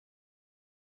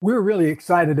We're really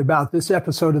excited about this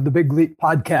episode of the Big Leap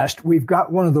podcast. We've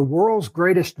got one of the world's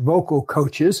greatest vocal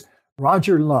coaches,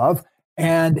 Roger Love,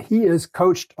 and he has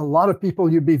coached a lot of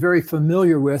people you'd be very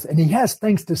familiar with. And he has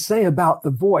things to say about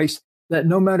the voice that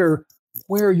no matter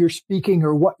where you're speaking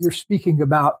or what you're speaking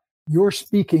about, your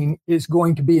speaking is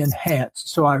going to be enhanced.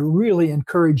 So I really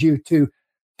encourage you to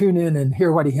tune in and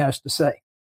hear what he has to say.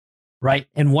 Right.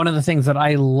 And one of the things that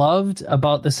I loved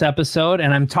about this episode,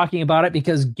 and I'm talking about it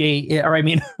because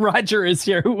Roger is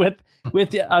here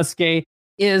with us, Gay,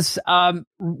 is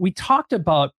we talked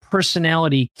about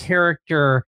personality,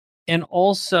 character, and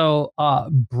also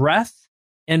breath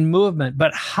and movement,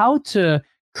 but how to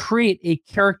create a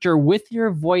character with your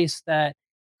voice that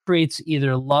creates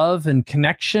either love and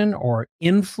connection or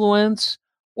influence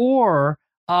or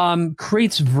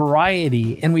creates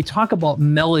variety. And we talk about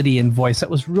melody and voice. That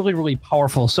was really, really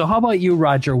powerful. So how about you,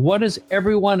 Roger? What is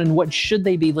everyone and what should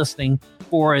they be listening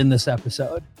for in this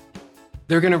episode?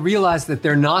 They're going to realize that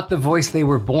they're not the voice they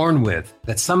were born with,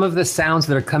 that some of the sounds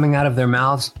that are coming out of their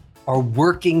mouths are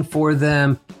working for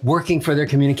them, working for their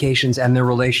communications and their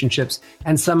relationships.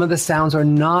 And some of the sounds are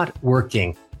not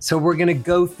working. So we're going to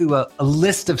go through a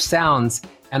list of sounds,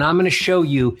 and I'm going to show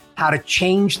you how to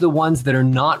change the ones that are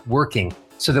not working,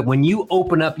 so that when you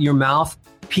open up your mouth,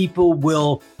 people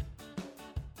will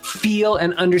feel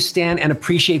and understand and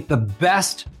appreciate the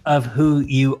best of who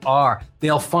you are.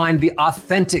 They'll find the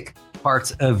authentic parts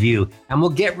of you, and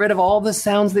we'll get rid of all the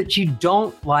sounds that you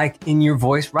don't like in your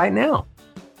voice right now.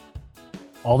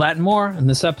 All that and more in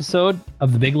this episode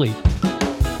of The Big Leap.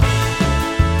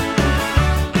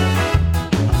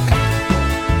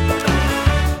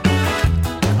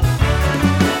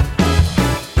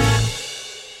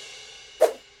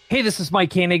 Hey, this is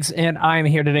Mike Koenigs, and I'm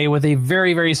here today with a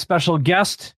very, very special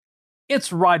guest.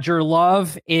 It's Roger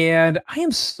Love, and I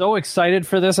am so excited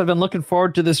for this. I've been looking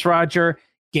forward to this, Roger.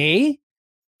 Gay,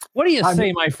 what do you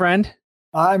say, my friend?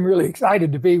 I'm really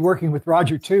excited to be working with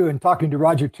Roger, too, and talking to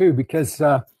Roger, too, because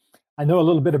I know a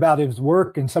little bit about his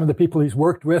work and some of the people he's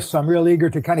worked with, so I'm real eager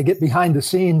to kind of get behind the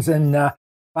scenes and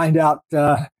find out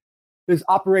his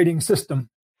operating system.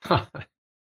 I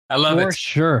love it. For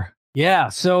sure. Yeah.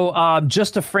 So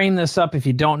just to frame this up, if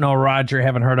you don't know Roger,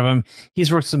 haven't heard of him,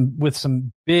 he's worked with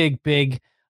some big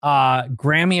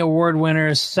Grammy Award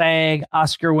winners, SAG,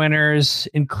 Oscar winners,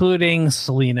 including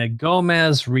Selena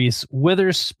Gomez, Reese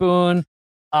Witherspoon,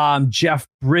 Jeff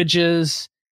Bridges,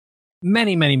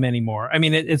 many more. I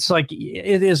mean, it's like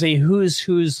it is a who's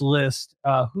who list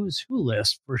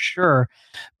for sure.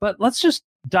 But let's just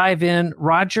dive in.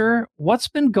 Roger, what's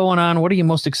been going on? What are you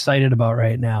most excited about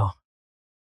right now?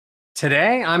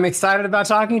 Today, I'm excited about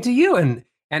talking to you and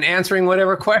answering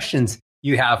whatever questions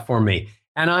you have for me.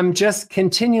 And I'm just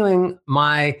continuing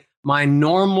my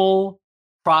normal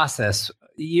process.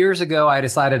 Years ago, I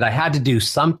decided I had to do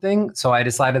something. So I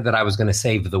decided that I was going to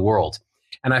save the world.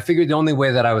 And I figured the only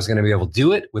way that I was going to be able to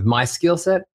do it with my skill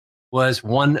set was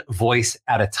one voice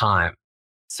at a time.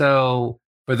 So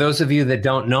for those of you that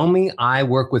don't know me, I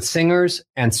work with singers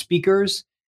and speakers.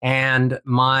 And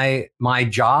my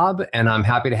job, and I'm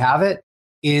happy to have it,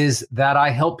 is that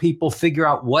I help people figure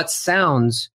out what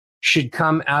sounds should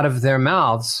come out of their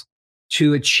mouths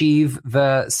to achieve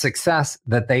the success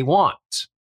that they want.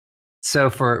 So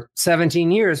for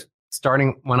 17 years,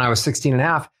 starting when I was 16 and a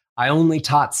half, I only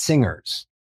taught singers.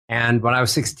 And when I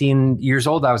was 16 years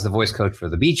old, I was the voice coach for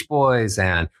the Beach Boys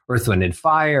and Earth, Wind and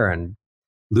Fire and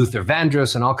Luther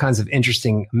Vandross and all kinds of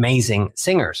interesting, amazing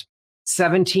singers.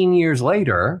 17 years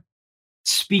later,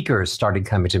 speakers started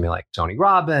coming to me like Tony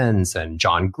Robbins and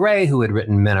John Gray, who had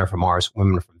written Men Are From Mars,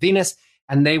 Women Are From Venus,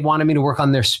 and they wanted me to work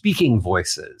on their speaking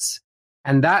voices.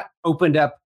 And that opened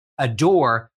up a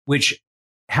door which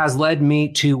has led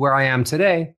me to where I am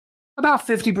today. About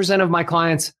 50% of my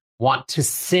clients want to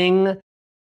sing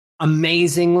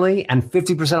amazingly, and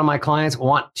 50% of my clients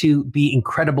want to be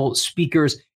incredible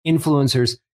speakers,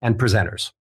 influencers, and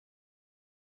presenters.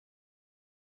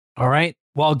 All right.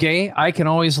 Well, Gay, I can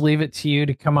always leave it to you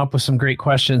to come up with some great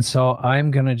questions. So I'm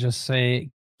going to just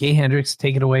say, Gay Hendricks,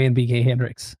 take it away and be Gay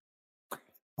Hendricks.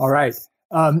 All right.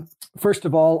 First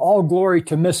of all glory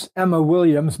to Miss Emma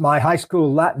Williams, my high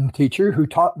school Latin teacher, who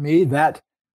taught me that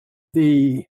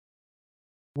the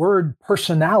word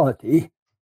personality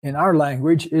in our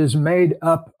language is made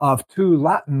up of two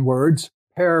Latin words,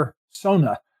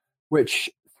 persona, which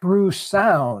through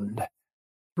sound,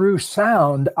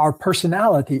 our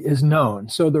personality is known.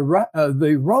 So the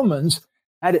Romans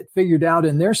had it figured out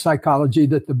in their psychology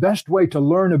that the best way to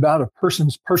learn about a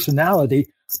person's personality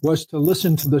was to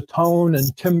listen to the tone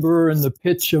and timbre and the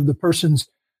pitch of the person's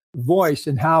voice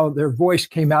and how their voice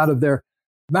came out of their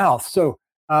mouth. So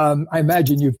I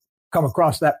imagine you've come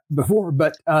across that before,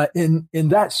 but in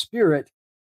that spirit,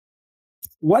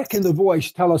 what can the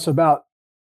voice tell us about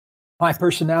my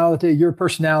personality, your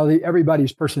personality,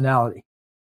 everybody's personality?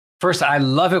 First, I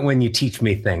love it when you teach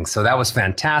me things. So that was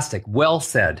fantastic. Well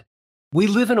said. We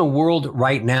live in a world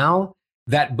right now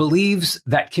that believes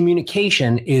that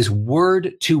communication is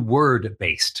word to word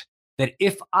based. That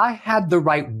if I had the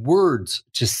right words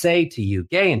to say to you,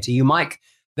 Gay, and to you, Mike,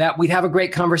 that we'd have a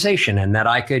great conversation and that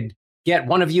I could get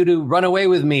one of you to run away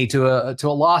with me to a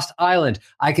lost island.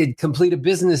 I could complete a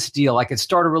business deal. I could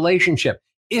start a relationship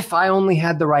if I only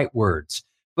had the right words.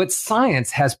 But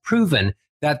science has proven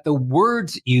that the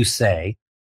words you say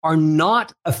are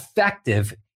not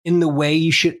effective in the way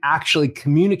you should actually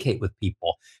communicate with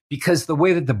people, because the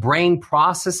way that the brain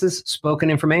processes spoken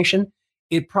information,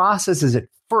 it processes it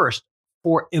first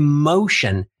for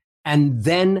emotion and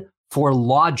then for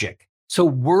logic. So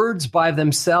words by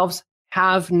themselves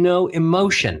have no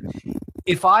emotion.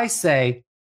 If I say,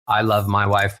 I love my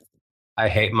wife, I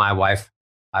hate my wife,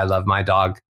 I love my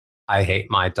dog, I hate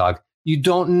my dog, you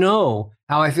don't know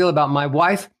how I feel about my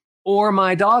wife or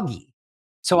my doggy.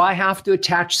 So I have to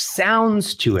attach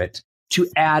sounds to it to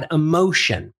add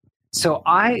emotion. So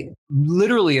I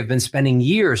literally have been spending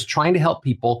years trying to help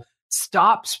people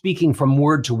stop speaking from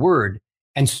word to word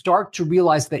and start to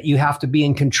realize that you have to be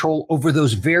in control over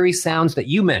those very sounds that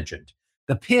you mentioned,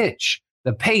 the pitch,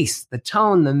 the pace, the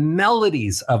tone, the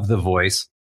melodies of the voice,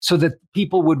 so that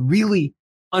people would really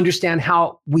understand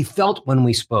how we felt when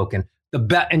we spoke and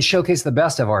and showcase the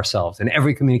best of ourselves in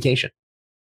every communication.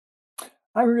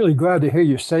 I'm really glad to hear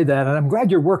you say that. And I'm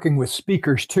glad you're working with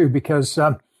speakers too, because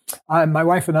my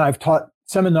wife and I have taught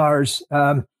seminars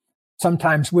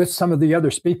sometimes with some of the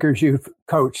other speakers you've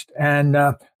coached. And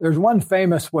there's one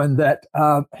famous one that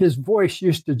his voice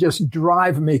used to just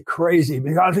drive me crazy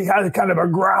because he had a kind of a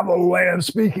gravel way of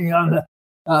speaking on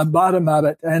the bottom of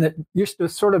it. And it used to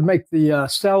sort of make the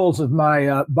cells of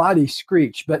my body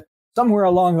screech. But somewhere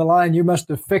along the line, you must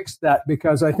have fixed that,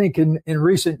 because I think in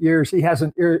recent years, he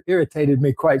hasn't irritated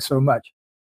me quite so much.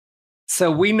 So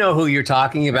we know who you're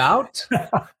talking about.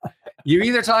 You're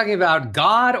either talking about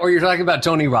God or you're talking about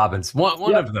Tony Robbins.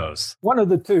 One of those. One of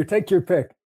the two. Take your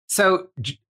pick. So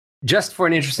just for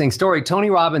an interesting story, Tony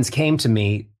Robbins came to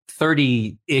me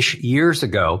 30-ish years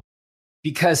ago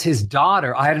because his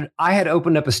daughter, I had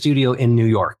opened up a studio in New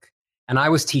York, and I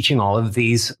was teaching all of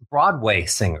these Broadway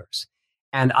singers.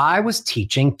 And I was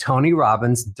teaching Tony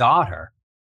Robbins' daughter,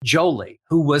 Jolie,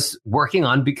 who was working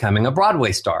on becoming a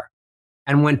Broadway star.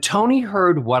 And when Tony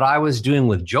heard what I was doing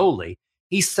with Jolie,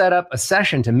 he set up a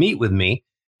session to meet with me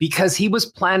because he was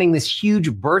planning this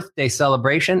huge birthday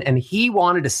celebration and he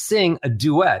wanted to sing a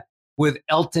duet with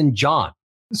Elton John.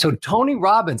 So Tony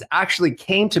Robbins actually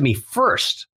came to me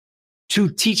first to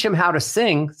teach him how to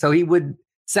sing so he would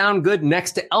sound good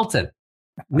next to Elton.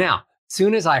 Now,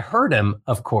 soon as I heard him,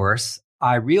 of course,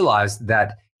 I realized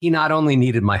that he not only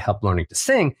needed my help learning to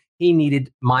sing, he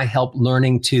needed my help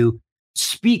learning to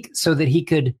speak so that he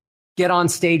could get on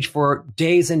stage for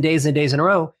days and days and days in a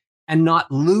row and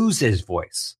not lose his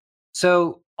voice.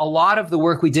 So a lot of the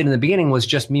work we did in the beginning was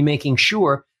just me making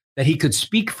sure that he could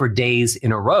speak for days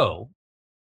in a row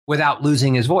without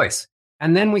losing his voice.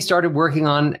 And then we started working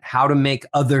on how to make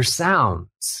other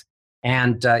sounds.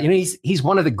 And he's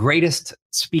one of the greatest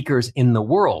speakers in the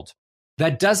world.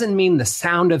 That doesn't mean the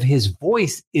sound of his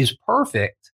voice is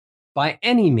perfect by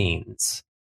any means.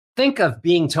 Think of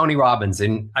being Tony Robbins,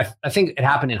 and I think it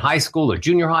happened in high school or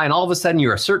junior high, and all of a sudden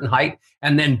you're a certain height,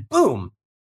 and then boom,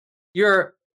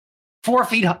 you're 4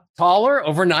 feet taller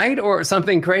overnight or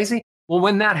something crazy. Well,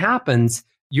 when that happens,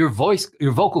 your voice,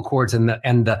 your vocal cords and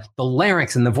the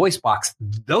larynx and the voice box,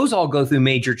 those all go through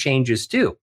major changes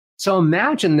too. So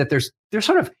imagine that there's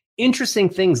sort of interesting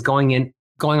things going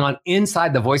on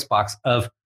inside the voice box of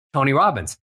Tony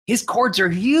Robbins. His cords are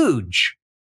huge.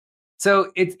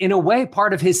 So it's, in a way,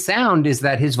 part of his sound is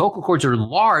that his vocal cords are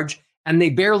large and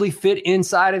they barely fit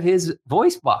inside of his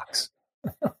voice box.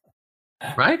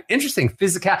 Right? Interesting.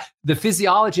 The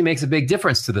physiology makes a big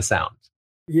difference to the sound.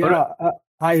 Yeah.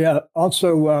 I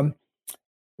also,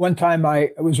 one time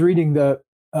I was reading the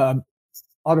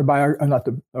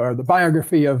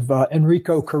biography of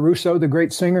Enrico Caruso, the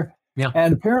great singer. Yeah.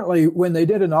 And apparently when they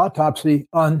did an autopsy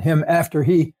on him after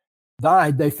he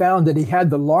died, they found that he had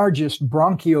the largest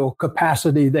bronchial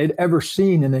capacity they'd ever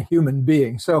seen in a human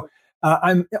being. So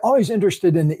I'm always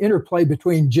interested in the interplay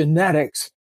between genetics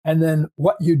and then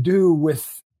what you do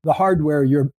with the hardware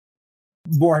you're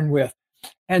born with.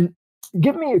 And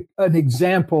give me an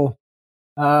example,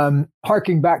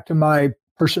 harking back to my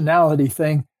personality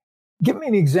thing. Give me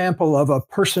an example of a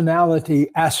personality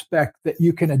aspect that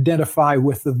you can identify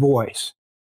with the voice.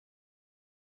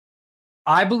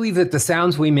 I believe that the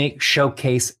sounds we make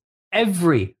showcase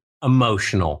every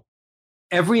emotion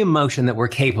that we're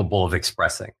capable of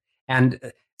expressing.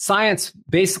 And science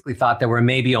basically thought there were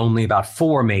maybe only about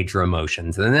 4 major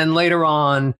emotions. And then later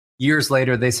on, years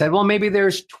later, they said, well, maybe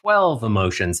there's 12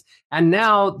 emotions. And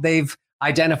now they've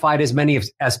identified as many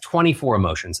as 24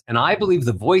 emotions. And I believe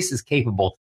the voice is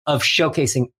capable of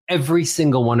showcasing every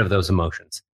single one of those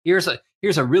emotions. Here's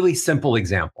a really simple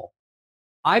example.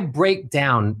 I break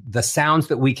down the sounds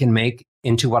that we can make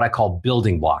into what I call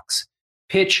building blocks: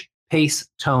 pitch, pace,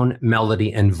 tone,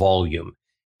 melody, and volume.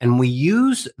 And we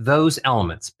use those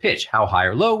elements: pitch, how high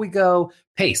or low we go;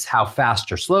 pace, how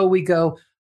fast or slow we go;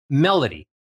 melody,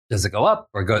 does it go up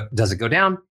or does it go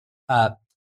down?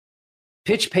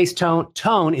 Pitch, pace,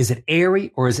 tone, is it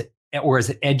airy or is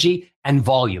it edgy? And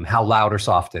volume, how loud or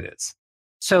soft it is.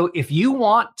 So if you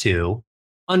want to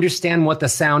understand what the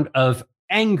sound of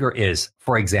anger is,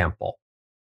 for example,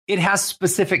 it has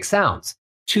specific sounds.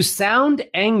 To sound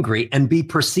angry and be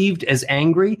perceived as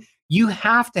angry, you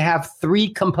have to have 3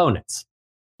 components.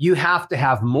 You have to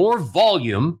have more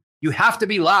volume, you have to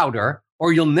be louder,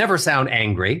 or you'll never sound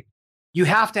angry. You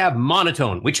have to have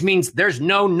monotone, which means there's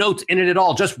no notes in it at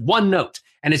all, just one note.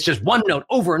 And it's just one note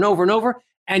over and over and over.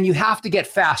 And you have to get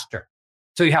faster.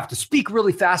 So you have to speak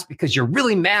really fast because you're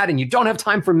really mad and you don't have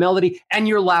time for melody, and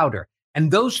you're louder. And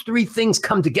those 3 things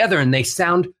come together and they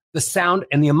sound the sound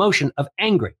and the emotion of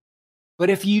angry. But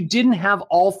if you didn't have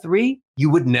all 3, you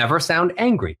would never sound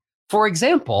angry. For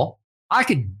example, I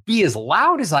could be as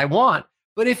loud as I want,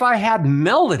 but if I had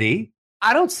melody,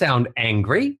 I don't sound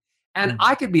angry. And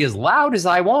I could be as loud as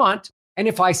I want. And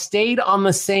if I stayed on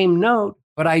the same note,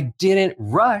 but I didn't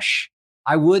rush,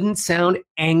 I wouldn't sound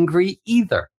angry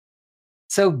either.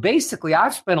 So basically,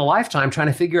 I've spent a lifetime trying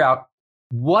to figure out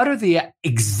what are the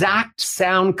exact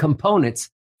sound components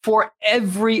for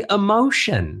every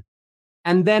emotion.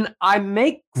 And then I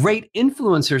make great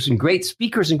influencers and great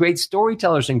speakers and great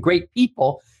storytellers and great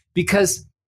people because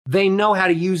they know how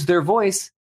to use their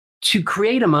voice to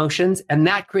create emotions, and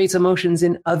that creates emotions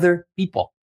in other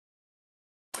people.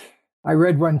 I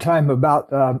read one time about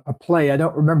a play, I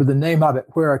don't remember the name of it,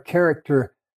 where a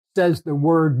character says the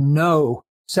word no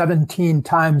 17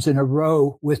 times in a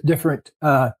row with different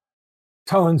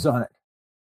tones on it.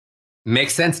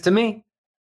 Makes sense to me.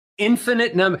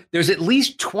 Infinite number. There's at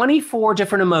least 24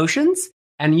 different emotions,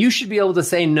 and you should be able to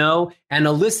say no and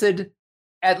elicit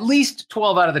at least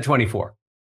 12 out of the 24.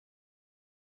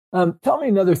 Tell me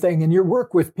another thing. In your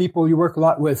work with people, you work a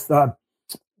lot with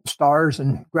stars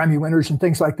and Grammy winners and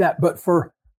things like that. But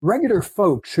for regular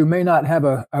folks who may not have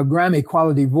a Grammy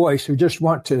quality voice, who just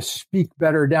want to speak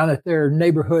better down at their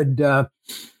neighborhood,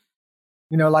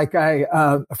 like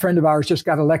a friend of ours just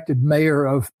got elected mayor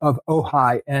of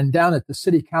Ojai, and down at the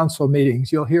city council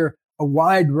meetings, you'll hear a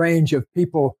wide range of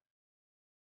people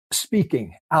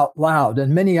speaking out loud,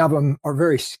 and many of them are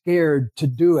very scared to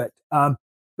do it.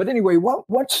 But anyway,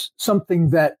 what's something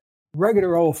that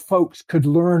regular old folks could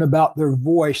learn about their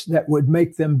voice that would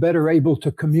make them better able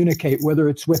to communicate, whether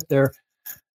it's with their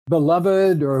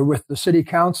beloved or with the city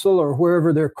council or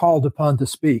wherever they're called upon to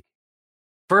speak?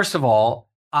 First of all,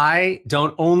 I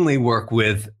don't only work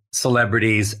with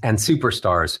celebrities and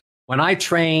superstars. When I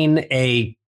train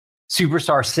a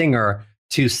superstar singer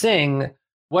to sing,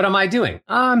 what am I doing?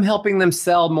 I'm helping them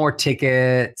sell more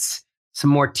tickets, some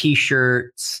more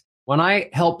t-shirts. When I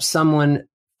help someone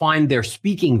find their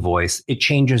speaking voice, it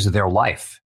changes their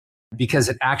life because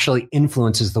it actually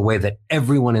influences the way that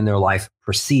everyone in their life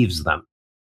perceives them.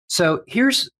 So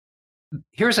here's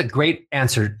a great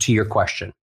answer to your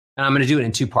question. And I'm going to do it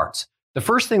in 2 parts. The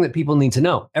first thing that people need to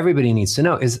know, everybody needs to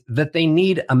know, is that they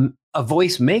need a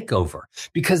voice makeover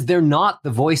because they're not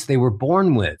the voice they were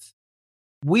born with.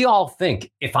 We all think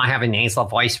if I have a nasal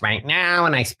voice right now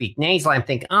and I speak nasal, I'm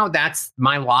thinking, oh, that's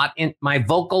my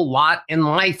vocal lot in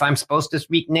life. I'm supposed to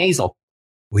speak nasal.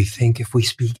 We think if we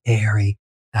speak airy,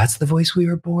 that's the voice we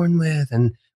were born with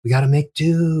and we got to make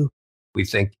do. We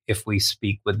think if we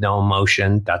speak with no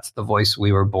emotion, that's the voice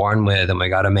we were born with and we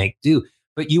got to make do.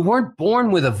 But you weren't born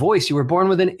with a voice. You were born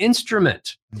with an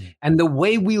instrument. Mm. And the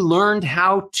way we learned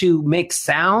how to make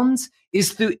sounds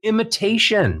is through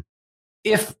imitation.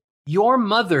 If your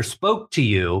mother spoke to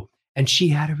you and she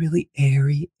had a really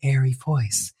airy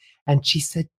voice, and she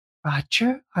said,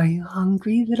 Roger, are you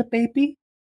hungry, little baby?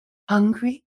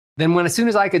 Hungry? Then as soon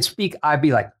as I could speak, I'd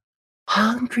be like,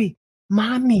 hungry,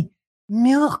 mommy,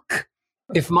 milk.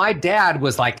 If my dad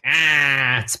was like,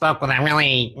 spoke with a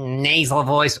really nasal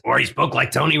voice, or he spoke like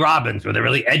Tony Robbins with a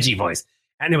really edgy voice,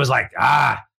 and it was like,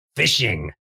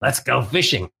 fishing. Let's go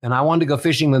fishing. And I wanted to go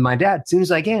fishing with my dad. As soon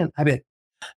as I can, I bet,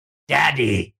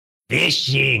 Daddy,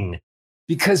 fishing.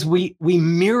 Because we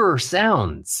mirror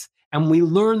sounds and we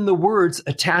learn the words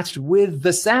attached with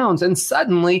the sounds. And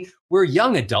suddenly we're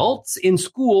young adults in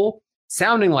school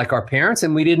sounding like our parents.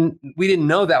 And we didn't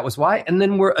know that was why. And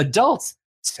then we're adults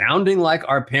sounding like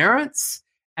our parents.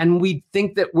 And we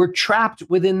think that we're trapped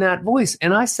within that voice.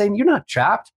 And I say, you're not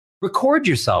trapped. Record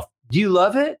yourself. Do you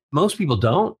love it? Most people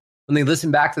don't. When they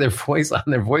listen back to their voice on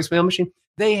their voicemail machine,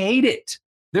 they hate it.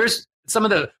 There's some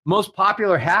of the most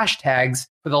popular hashtags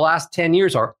for the last 10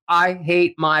 years are I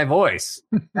hate my voice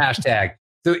hashtag.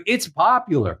 So it's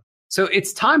popular. So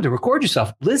it's time to record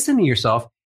yourself, listen to yourself,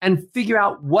 and figure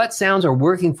out what sounds are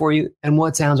working for you and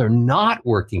what sounds are not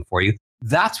working for you.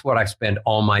 That's what I spend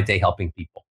all my day helping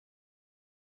people.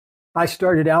 I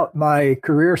started out my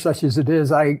career such as it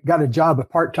is. I got a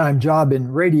part-time job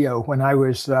in radio when I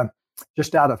was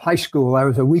just out of high school. I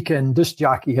was a weekend disc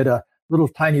jockey at a little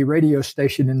tiny radio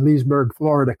station in Leesburg,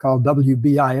 Florida called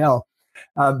WBIL.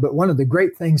 But one of the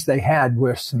great things they had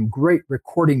was some great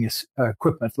recording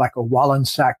equipment, like a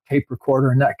Wallensack tape recorder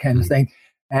and that kind of thing.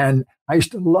 And I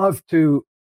used to love to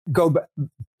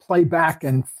play back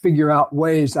and figure out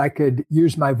ways I could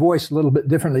use my voice a little bit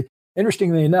differently.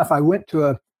 Interestingly enough, I went to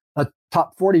a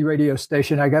top 40 radio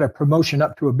station. I got a promotion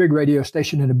up to a big radio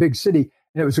station in a big city.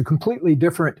 And it was a completely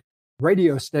different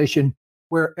radio station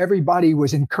where everybody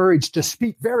was encouraged to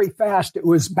speak very fast. It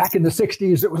was back in the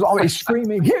 60s. It was always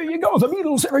screaming, here you go, the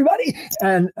Beatles, everybody,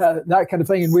 and that kind of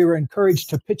thing. And we were encouraged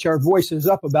to pitch our voices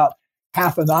up about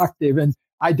half an octave. And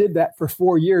I did that for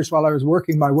 4 years while I was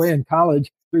working my way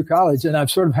through college. And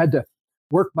I've sort of had to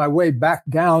work my way back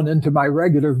down into my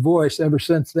regular voice ever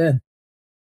since then.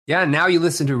 Yeah, now you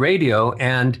listen to radio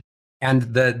and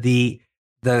the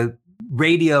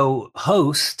radio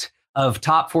host of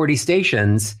top 40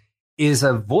 stations is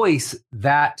a voice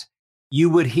that you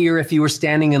would hear if you were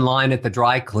standing in line at the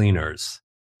dry cleaners.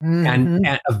 And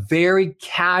a very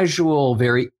casual,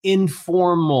 very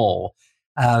informal,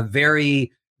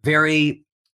 very, very,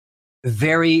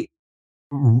 very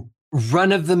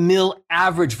run-of-the-mill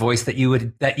average voice that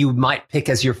you might pick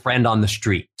as your friend on the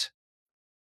street.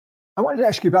 I wanted to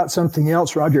ask you about something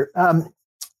else, Roger.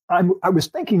 I was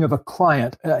thinking of a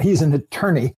client. He's an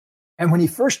attorney. And when he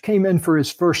first came in for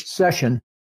his first session,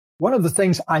 one of the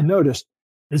things I noticed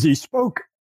is he spoke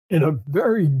in a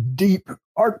very deep,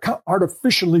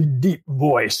 artificially deep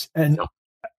voice. And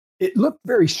it looked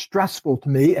very stressful to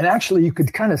me. And actually, you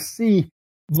could kind of see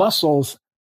muscles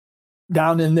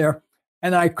down in there.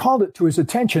 And I called it to his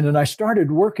attention and I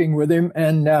started working with him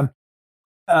and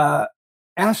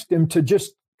asked him to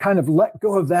just kind of let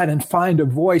go of that and find a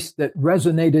voice that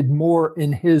resonated more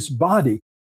in his body.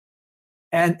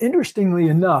 And interestingly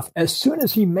enough, as soon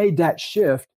as he made that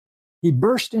shift, he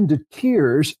burst into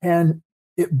tears and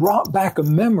it brought back a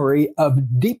memory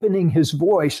of deepening his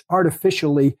voice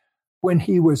artificially when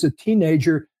he was a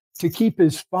teenager to keep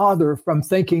his father from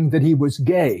thinking that he was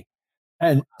gay.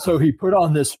 And so he put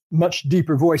on this much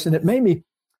deeper voice, and it made me,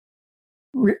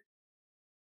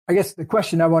 I guess the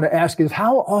question I want to ask is,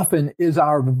 how often is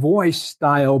our voice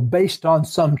style based on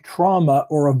some trauma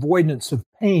or avoidance of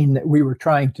pain that we were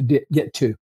trying to get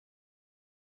to?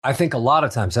 I think a lot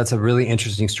of times that's a really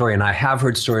interesting story. And I have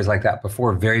heard stories like that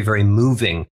before, very, very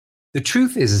moving. The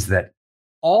truth is that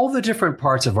all the different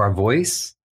parts of our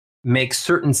voice make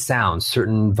certain sounds,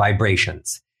 certain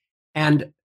vibrations.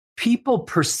 And people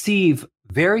perceive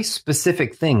very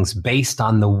specific things based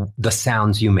on the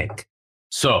sounds you make.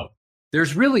 So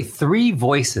there's really three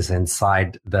voices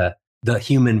inside the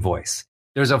human voice.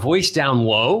 There's a voice down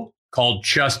low called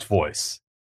chest voice,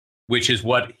 which is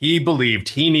what he believed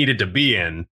he needed to be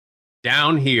in.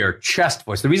 Down here, chest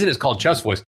voice. The reason it's called chest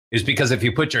voice is because if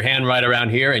you put your hand right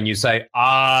around here and you say,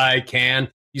 I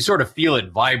can, you sort of feel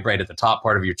it vibrate at the top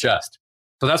part of your chest.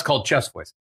 So that's called chest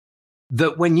voice.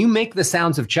 When you make the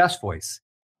sounds of chest voice,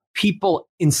 people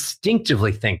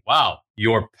instinctively think, wow,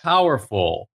 you're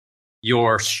powerful,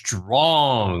 you're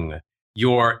strong,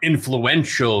 you're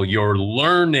influential, you're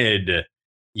learned,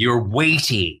 you're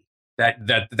weighty.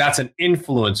 That's an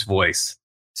influence voice.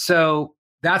 So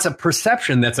that's a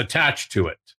perception that's attached to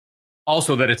it.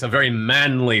 Also that it's a very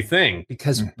manly thing,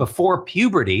 because before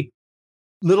puberty,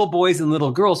 little boys and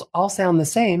little girls all sound the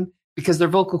same because their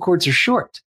vocal cords are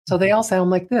short. So they all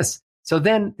sound like this. So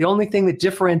then the only thing that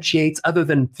differentiates, other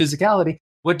than physicality,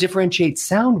 what differentiates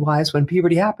sound-wise when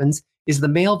puberty happens is the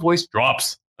male voice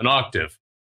drops an octave.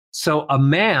 So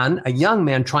a young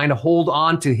man trying to hold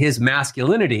on to his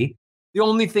masculinity, the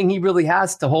only thing he really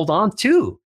has to hold on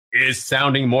to is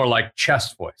sounding more like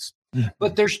chest voice.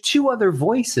 But there's two other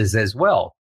voices as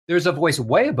well. there's a voice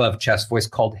way above chest voice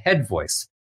called head voice.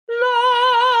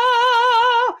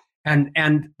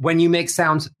 And when you make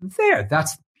sounds there,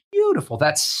 that's beautiful.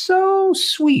 That's so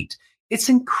sweet. It's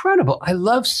incredible. I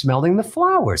love smelling the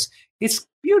flowers. It's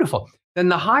beautiful. Then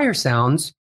the higher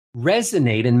sounds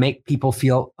resonate and make people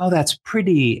feel, oh, that's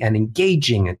pretty and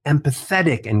engaging and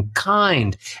empathetic and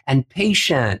kind and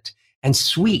patient and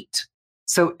sweet.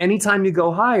 So anytime you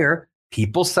go higher,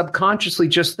 people subconsciously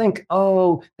just think,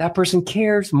 oh, that person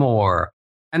cares more.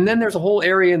 And then there's a whole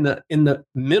area in the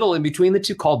middle, in between the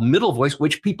two, called middle voice,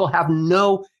 which people have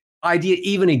no idea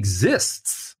even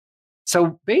exists.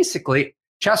 So basically,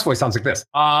 chest voice sounds like this.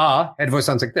 Ah. Head voice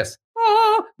sounds like this.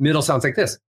 Ah. Middle sounds like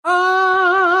this.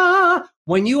 Ah.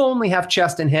 When you only have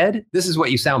chest and head, this is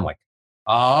what you sound like.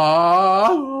 Ah.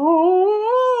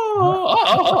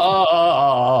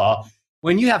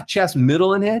 When you have chest,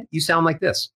 middle, and head, you sound like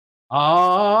this.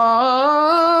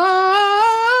 Ah.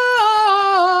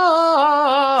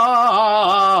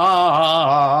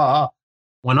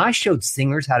 When I showed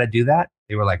singers how to do that,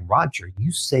 they were like, Roger,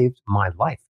 you saved my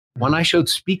life. When I showed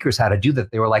speakers how to do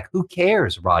that, they were like, who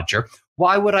cares, Roger?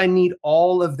 Why would I need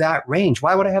all of that range?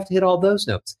 Why would I have to hit all those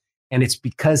notes? And it's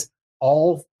because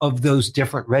all of those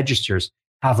different registers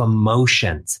have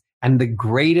emotions. And the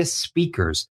greatest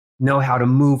speakers know how to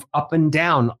move up and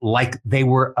down like they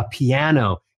were a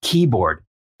piano keyboard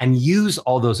and use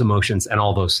all those emotions and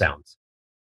all those sounds.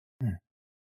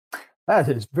 That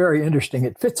is very interesting.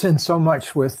 It fits in so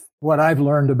much with what I've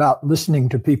learned about listening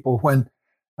to people when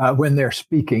they're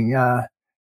speaking. I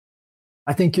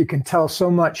think you can tell so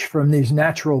much from these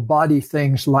natural body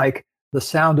things like the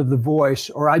sound of the voice,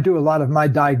 or I do a lot of my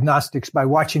diagnostics by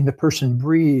watching the person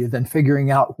breathe and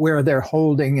figuring out where they're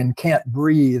holding and can't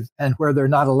breathe and where they're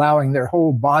not allowing their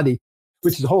whole body,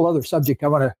 which is a whole other subject I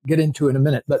want to get into in a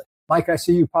minute. But Mike, I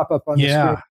see you pop up on the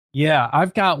screen. Yeah,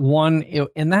 I've got one,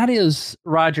 and that is,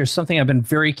 Roger, something I've been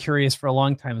very curious for a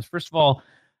long time. Is first of all,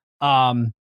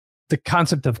 the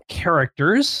concept of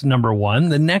characters, number one.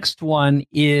 The next one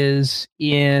is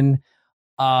in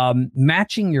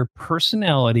matching your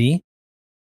personality,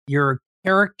 your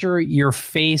character, your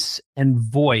face, and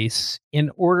voice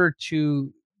in order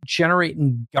to generate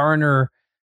and garner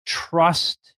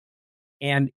trust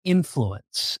and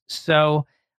influence. So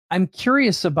I'm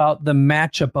curious about the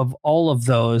matchup of all of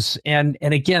those. And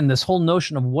again, this whole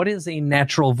notion of what is a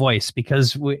natural voice,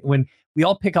 because when we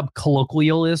all pick up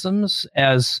colloquialisms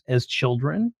as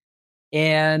children.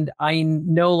 And I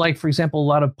know, like, for example, a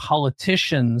lot of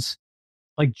politicians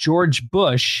like George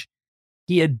Bush,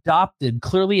 he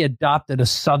clearly adopted a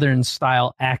Southern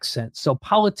style accent. So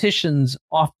politicians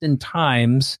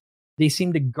oftentimes, they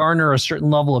seem to garner a certain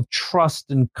level of trust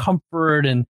and comfort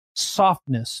and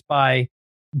softness by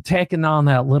taking on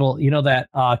that little, that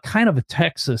kind of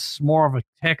more of a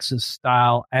Texas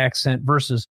style accent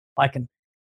versus like an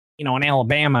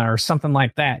Alabama or something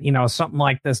like that, something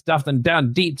like this stuff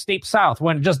down deep South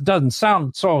when it just doesn't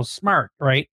sound so smart,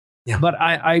 right? Yeah. But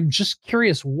I'm just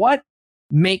curious, what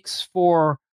makes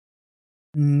for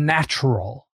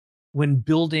natural when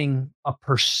building a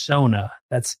persona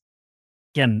that's,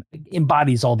 again,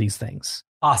 embodies all these things?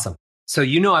 Awesome. So,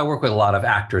 I work with a lot of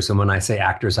actors. And when I say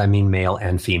actors, I mean male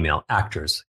and female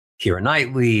actors. Keira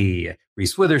Knightley,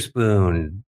 Reese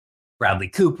Witherspoon, Bradley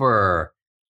Cooper,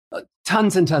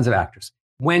 tons and tons of actors.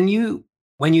 When you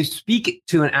speak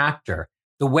to an actor,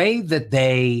 the way that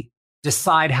they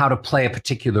decide how to play a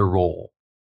particular role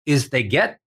is they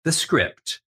get the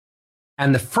script,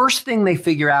 and the first thing they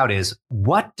figure out is,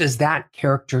 what does that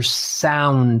character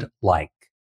sound like?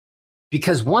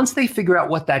 Because once they figure out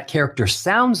what that character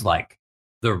sounds like,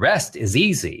 the rest is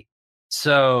easy.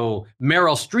 So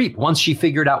Meryl Streep, once she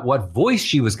figured out what voice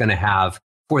she was going to have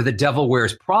for The Devil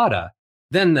Wears Prada,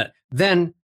 then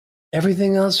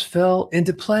everything else fell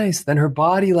into place. Then her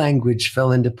body language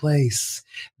fell into place.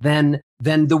 Then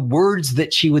the words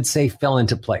that she would say fell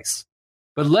into place.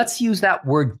 But let's use that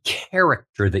word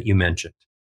character that you mentioned,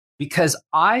 because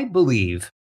I believe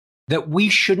that we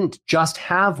shouldn't just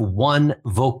have one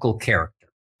vocal character.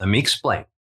 Let me explain.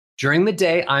 During the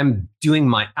day, I'm doing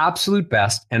my absolute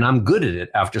best, and I'm good at it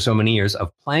after so many years, of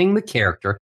playing the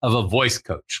character of a voice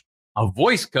coach. A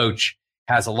voice coach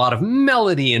has a lot of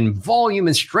melody and volume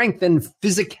and strength and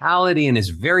physicality and is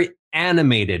very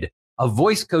animated. A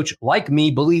voice coach like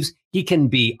me believes he can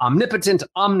be omnipotent,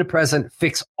 omnipresent,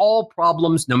 fix all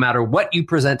problems. No matter what you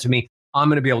present to me, I'm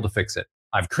going to be able to fix it.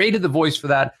 I've created the voice for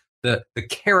that, the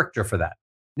character for that.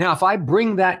 Now, if I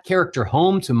bring that character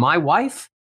home to my wife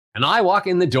and I walk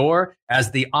in the door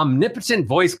as the omnipotent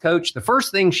voice coach, the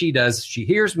first thing she does, she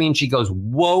hears me and she goes,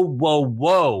 whoa, whoa,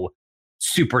 whoa,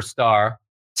 superstar.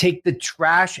 take the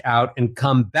trash out and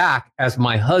come back as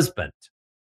my husband.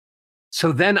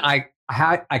 So then I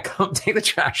come take the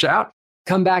trash out,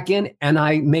 come back in, and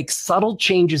I make subtle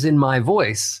changes in my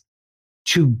voice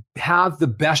to have the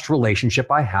best relationship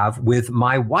I have with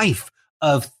my wife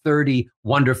of 30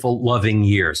 wonderful, loving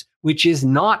years, which is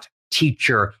not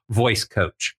teacher, voice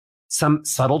coach. Some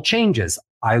subtle changes.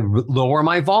 I lower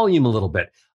my volume a little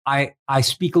bit. I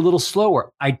speak a little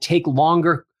slower. I take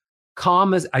longer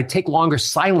commas. I take longer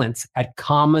silence at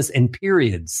commas and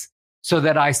periods so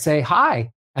that I say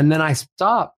hi and then I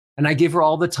stop and I give her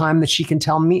all the time that she can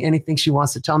tell me anything she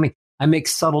wants to tell me. I make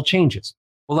subtle changes.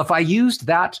 Well, if I used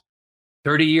that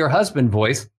 30-year husband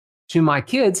voice to my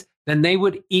kids, then they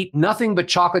would eat nothing but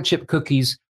chocolate chip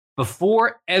cookies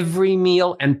before every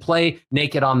meal and play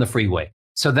naked on the freeway.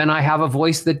 So then I have a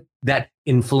voice that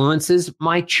influences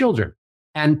my children.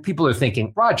 And people are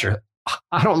thinking, Roger,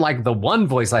 I don't like the one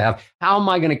voice I have. How am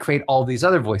I going to create all these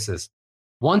other voices?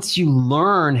 Once you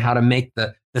learn how to make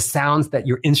the sounds that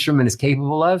your instrument is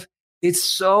capable of, it's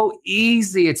so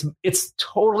easy. It's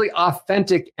totally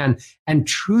authentic and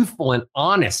truthful and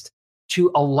honest to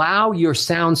allow your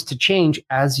sounds to change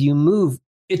as you move.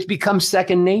 It becomes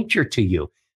second nature to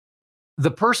you.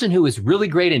 The person who is really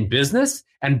great in business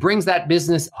and brings that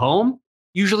business home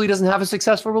usually doesn't have a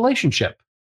successful relationship.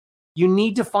 You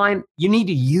need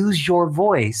to use your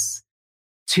voice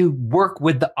to work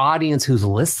with the audience who's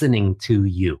listening to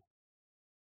you.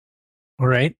 All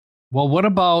right. Well, what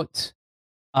about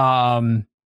that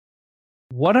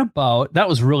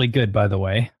was really good, by the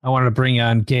way. I wanted to bring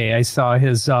on Gay. I saw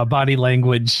his body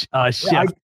language shift. Yeah,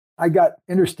 I got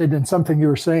interested in something you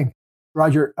were saying,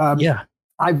 Roger.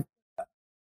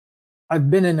 I've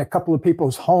been in a couple of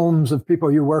people's homes of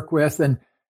people you work with, and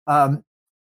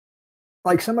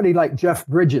like somebody like Jeff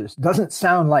Bridges doesn't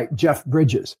sound like Jeff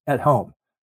Bridges at home,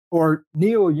 or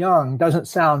Neil Young doesn't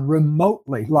sound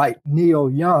remotely like Neil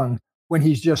Young when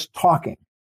he's just talking.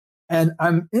 And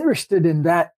I'm interested in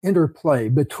that interplay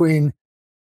between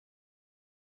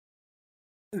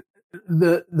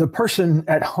the person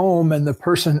at home and the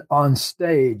person on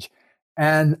stage,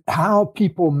 and how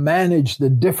people manage the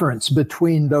difference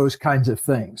between those kinds of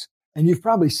things. And you've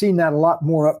probably seen that a lot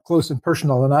more up close and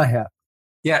personal than I have.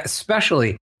 Yeah,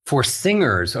 especially for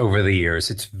singers over the years.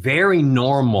 It's very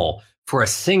normal for a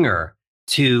singer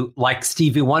to, like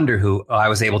Stevie Wonder, who I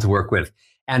was able to work with.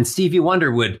 And Stevie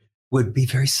Wonder would be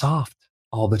very soft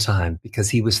all the time because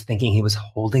he was thinking he was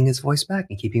holding his voice back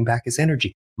and keeping back his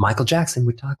energy. Michael Jackson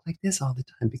would talk like this all the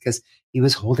time because he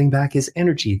was holding back his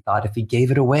energy. He thought if he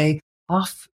gave it away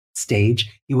off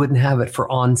stage, he wouldn't have it for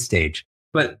on stage.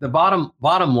 But the bottom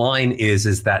line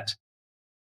is that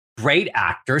great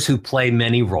actors who play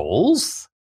many roles,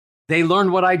 they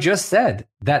learn what I just said,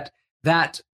 that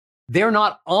they're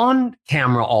not on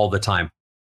camera all the time,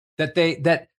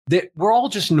 that we're all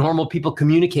just normal people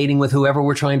communicating with whoever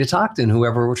we're trying to talk to and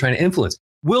whoever we're trying to influence.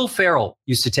 Will Ferrell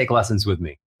used to take lessons with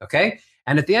me, okay?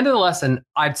 And at the end of the lesson,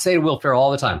 I'd say to Will Ferrell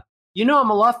all the time, you know, I'm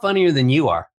a lot funnier than you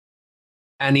are.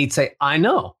 And he'd say, I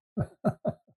know.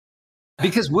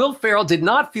 Because Will Ferrell did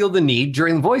not feel the need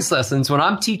during voice lessons when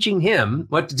I'm teaching him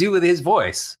what to do with his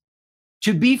voice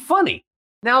to be funny.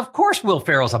 Now, of course, Will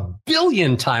Ferrell's a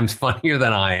billion times funnier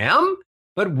than I am,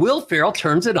 but Will Ferrell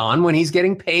turns it on when he's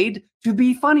getting paid to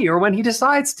be funny or when he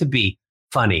decides to be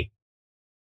funny.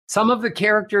 Some of the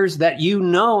characters that you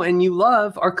know and you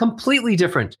love are completely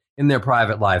different in their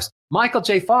private lives. Michael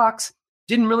J. Fox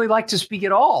didn't really like to speak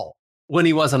at all when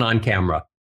he wasn't on camera.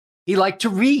 He liked to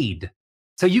read.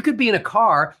 So you could be in a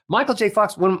car. Michael J.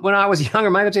 Fox, when I was younger,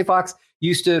 Michael J. Fox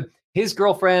his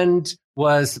girlfriend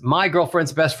was my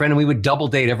girlfriend's best friend, and we would double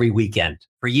date every weekend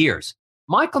for years.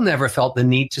 Michael never felt the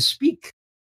need to speak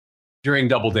during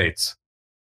double dates.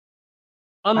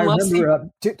 I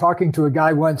remember talking to a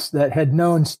guy once that had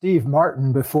known Steve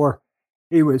Martin before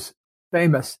he was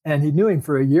famous, and he knew him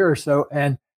for a year or so,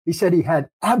 and he said he had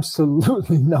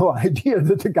absolutely no idea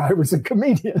that the guy was a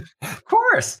comedian. Of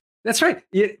course. That's right.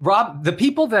 Rob, the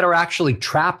people that are actually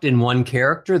trapped in one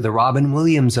character, the Robin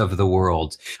Williams of the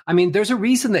world. I mean, there's a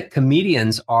reason that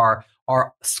comedians are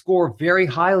score very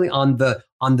highly on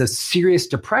the serious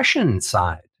depression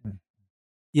side.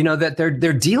 You know, that they're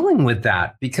dealing with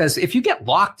that, because if you get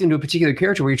locked into a particular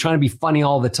character where you're trying to be funny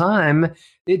all the time,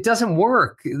 it doesn't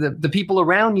work. The people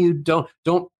around you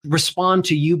don't respond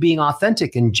to you being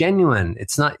authentic and genuine.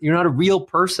 You're not a real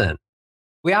person.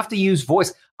 We have to use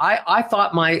voice. I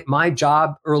thought my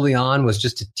job early on was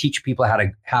just to teach people how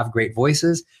to have great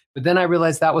voices. But then I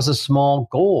realized that was a small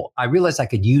goal. I realized I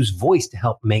could use voice to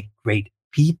help make great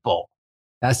people.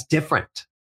 That's different.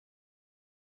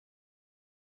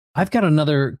 I've got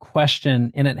another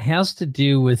question, and it has to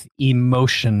do with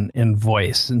emotion in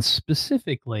voice, and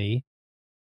specifically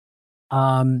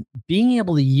being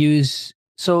able to use.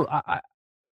 So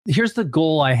here's the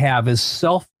goal I have is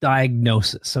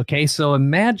self-diagnosis. Okay, so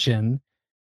imagine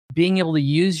being able to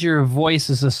use your voice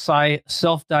as a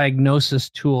self-diagnosis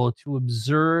tool to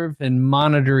observe and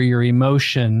monitor your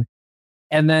emotion.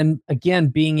 And then again,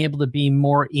 being able to be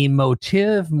more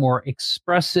emotive, more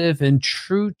expressive, and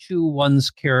true to one's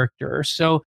character.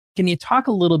 So can you talk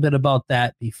a little bit about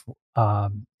that before?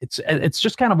 It's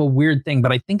just kind of a weird thing,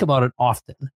 but I think about it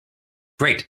often.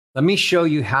 Great. Let me show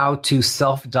you how to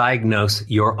self-diagnose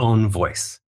your own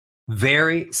voice.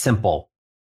 Very simple.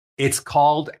 It's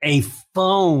called a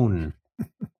phone.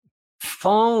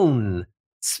 Phone,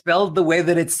 spelled the way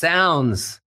that it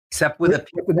sounds, except with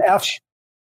an F.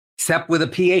 Except with a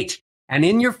PH. And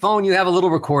in your phone, you have a little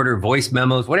recorder, voice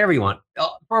memos, whatever you want,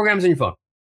 programs in your phone.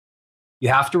 You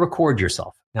have to record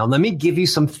yourself. Now, let me give you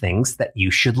some things that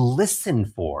you should listen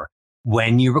for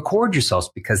when you record yourselves,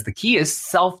 because the key is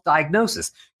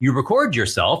self-diagnosis. You record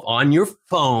yourself on your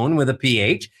phone with a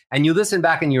PH, and you listen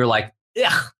back and you're like,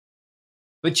 ugh.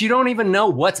 But you don't even know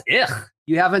what's ugh.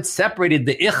 You haven't separated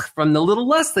the ugh from the little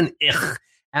less than ugh.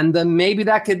 And then maybe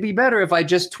that could be better if I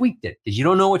just tweaked it, because you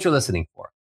don't know what you're listening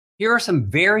for. Here are some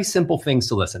very simple things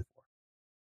to listen for.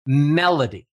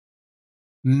 Melody.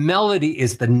 Melody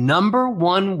is the number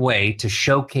one way to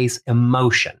showcase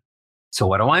emotion. So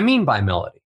what do I mean by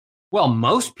melody? Well,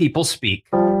 most people speak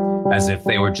as if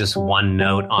they were just one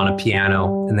note on a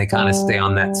piano, and they kind of stay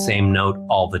on that same note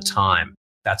all the time.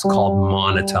 That's called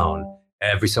monotone.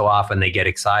 Every so often they get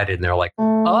excited and they're like,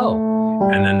 oh,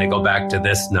 and then they go back to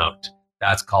this note.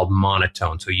 That's called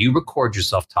monotone. So you record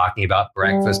yourself talking about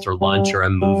breakfast or lunch or a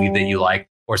movie that you like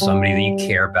or somebody that you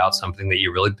care about, something that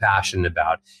you're really passionate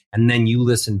about. And then you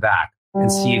listen back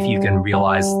and see if you can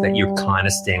realize that you're kind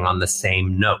of staying on the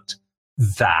same note.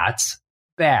 That's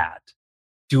bad.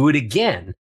 Do it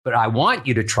again. But I want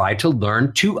you to try to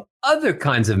learn two other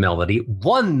kinds of melody.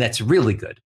 One that's really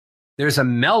good. There's a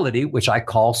melody which I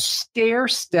call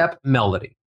stair-step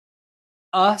melody.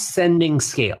 Ascending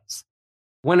scales.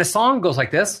 When a song goes like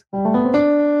this,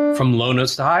 from low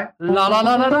notes to high, la la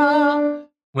la la la.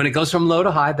 When it goes from low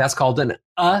to high, that's called an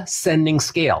ascending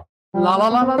scale. La la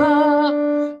la la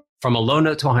la. From a low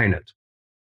note to a high note.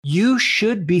 You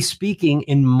should be speaking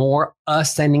in more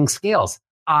ascending scales.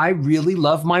 I really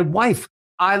love my wife.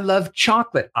 I love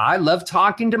chocolate. I love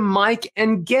talking to Mike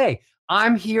and Gay.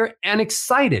 I'm here and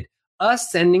excited.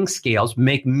 Ascending scales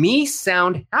make me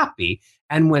sound happy.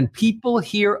 And when people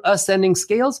hear ascending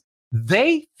scales,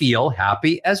 they feel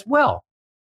happy as well.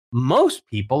 Most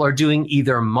people are doing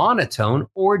either monotone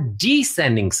or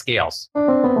descending scales.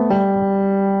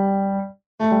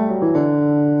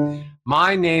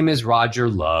 My name is Roger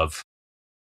Love.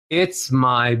 It's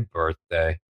my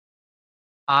birthday.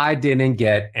 I didn't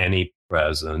get any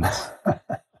presents.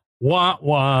 Wah,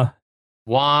 wah.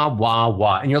 Wah, wah,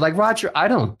 wah. And you're like, Roger, I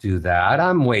don't do that.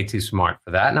 I'm way too smart for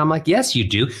that. And I'm like, yes, you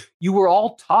do. You were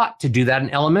all taught to do that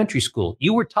in elementary school.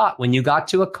 You were taught when you got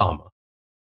to a comma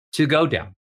to go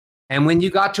down. And when you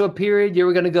got to a period, you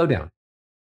were going to go down.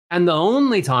 And the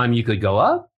only time you could go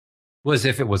up was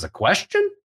if it was a question.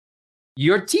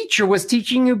 Your teacher was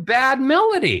teaching you bad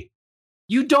melody.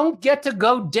 You don't get to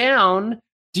go down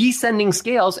descending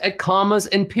scales at commas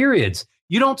and periods.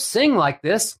 You don't sing like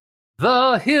this.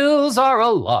 The hills are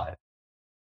alive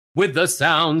with the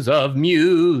sounds of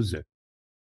music,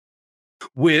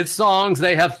 with songs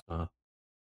they have.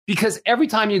 Because every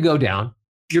time you go down,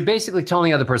 you're basically telling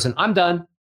the other person, I'm done.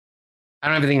 I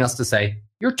don't have anything else to say.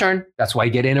 Your turn. That's why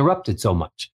you get interrupted so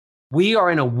much. We are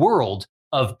in a world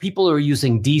of people who are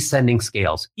using descending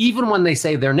scales, even when they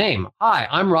say their name. Hi,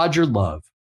 I'm Roger Love.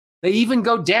 They even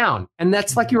go down, and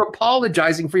that's like you're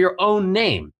apologizing for your own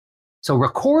name. So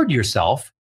record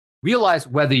yourself. Realize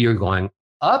whether you're going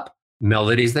up,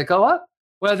 melodies that go up,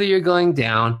 whether you're going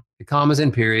down, the commas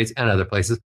and periods and other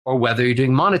places, or whether you're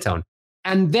doing monotone.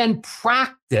 And then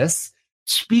practice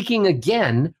speaking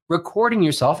again, recording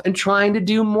yourself and trying to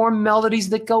do more melodies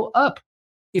that go up.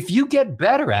 If you get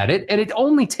better at it, and it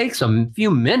only takes a few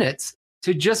minutes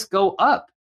to just go up,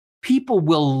 people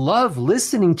will love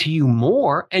listening to you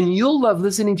more, and you'll love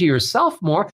listening to yourself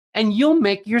more, and you'll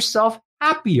make yourself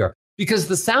happier. Because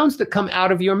the sounds that come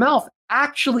out of your mouth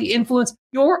actually influence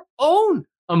your own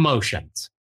emotions.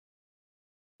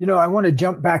 You know, I want to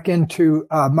jump back into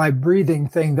my breathing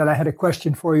thing that I had a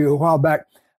question for you a while back.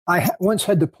 I once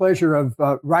had the pleasure of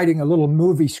writing a little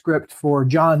movie script for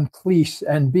John Cleese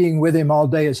and being with him all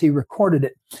day as he recorded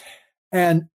it.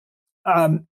 And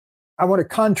I want to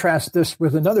contrast this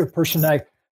with another person I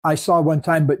I saw one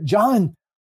time, but John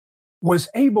was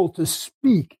able to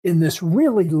speak in this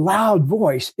really loud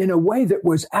voice in a way that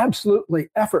was absolutely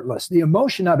effortless. The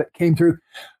emotion of it came through.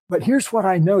 But here's what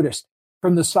I noticed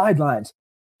from the sidelines.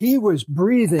 He was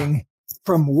breathing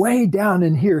from way down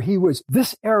in here.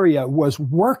 This area was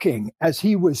working as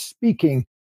he was speaking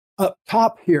up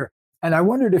top here. And I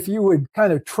wondered if you would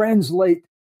kind of translate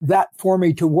that for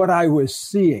me to what I was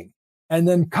seeing. And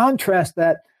then contrast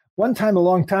that. One time, a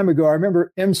long time ago, I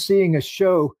remember emceeing a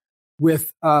show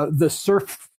with the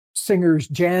surf singers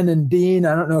Jan and Dean.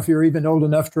 I don't know if you're even old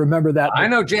enough to remember that. I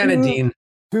know Jan and Dean.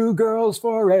 2 girls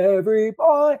for every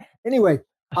boy. Anyway,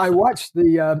 I watched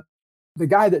the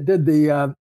guy that did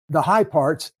the high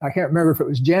parts. I can't remember if it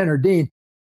was Jan or Dean,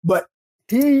 but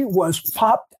he was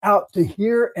popped out to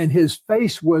here, and his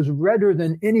face was redder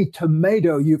than any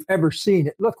tomato you've ever seen.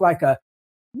 It looked like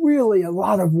really a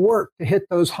lot of work to hit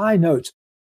those high notes.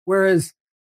 Whereas,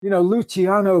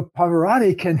 Luciano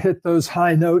Pavarotti can hit those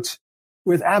high notes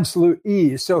with absolute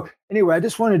ease. So anyway, I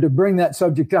just wanted to bring that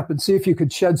subject up and see if you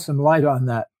could shed some light on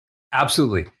that.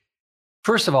 Absolutely.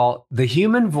 First of all, the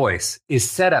human voice is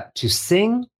set up to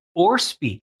sing or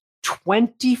speak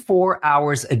 24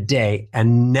 hours a day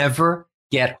and never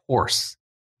get hoarse.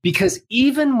 Because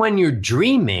even when you're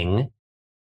dreaming,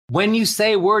 when you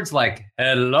say words like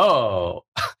hello,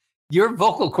 your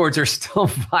vocal cords are still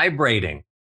vibrating.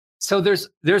 So there's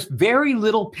very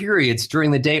little periods during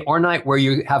the day or night where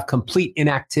you have complete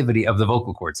inactivity of the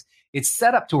vocal cords. It's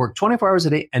set up to work 24 hours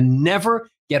a day and never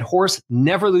get hoarse,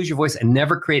 never lose your voice, and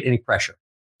never create any pressure.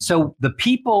 So the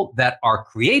people that are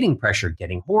creating pressure,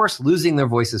 getting hoarse, losing their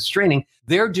voices, straining,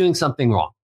 they're doing something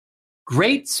wrong.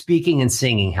 Great speaking and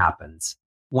singing happens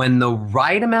when the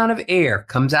right amount of air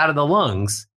comes out of the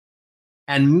lungs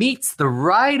and meets the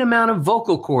right amount of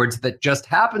vocal cords that just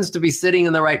happens to be sitting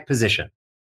in the right position.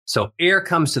 So air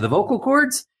comes to the vocal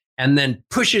cords and then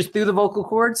pushes through the vocal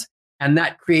cords, and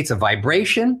that creates a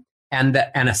vibration and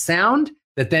a sound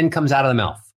that then comes out of the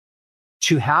mouth.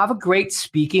 To have a great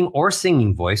speaking or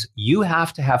singing voice, you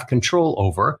have to have control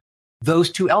over those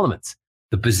two elements,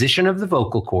 the position of the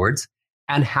vocal cords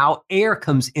and how air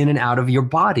comes in and out of your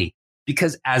body.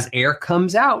 Because as air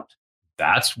comes out,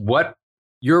 that's what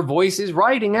your voice is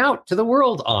writing out to the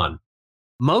world on.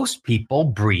 Most people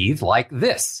breathe like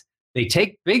this. They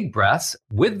take big breaths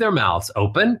with their mouths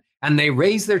open and they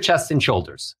raise their chest and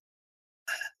shoulders.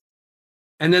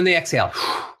 And then they exhale.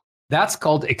 That's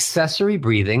called accessory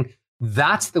breathing.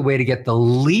 That's the way to get the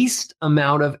least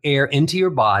amount of air into your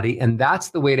body. And that's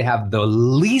the way to have the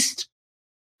least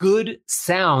good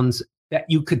sounds that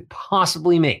you could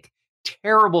possibly make.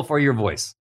 Terrible for your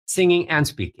voice, singing and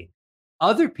speaking.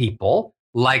 Other people,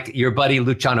 like your buddy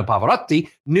Luciano Pavarotti,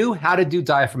 knew how to do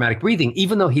diaphragmatic breathing,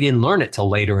 even though he didn't learn it till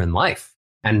later in life.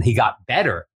 And he got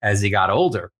better as he got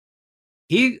older.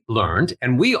 He learned,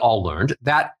 and we all learned,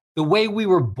 that the way we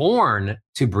were born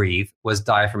to breathe was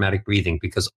diaphragmatic breathing,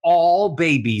 because all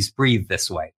babies breathe this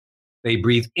way. They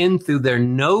breathe in through their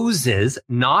noses,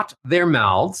 not their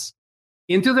mouths,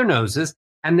 in through their noses,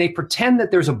 and they pretend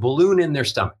that there's a balloon in their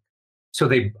stomach. So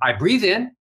I breathe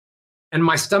in, and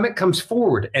my stomach comes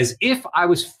forward as if I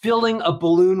was filling a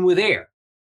balloon with air.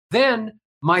 Then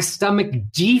my stomach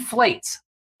deflates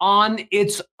on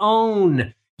its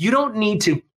own. You don't need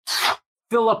to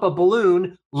fill up a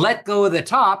balloon, let go of the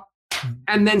top,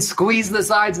 and then squeeze the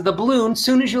sides of the balloon.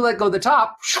 Soon as you let go of the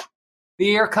top,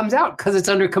 the air comes out because it's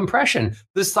under compression.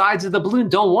 The sides of the balloon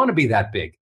don't want to be that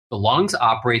big. The lungs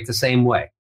operate the same way.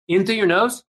 In through your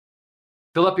nose,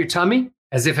 fill up your tummy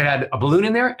as if it had a balloon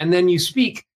in there, and then you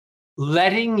speak,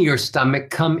 letting your stomach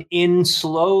come in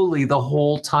slowly the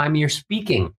whole time you're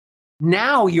speaking.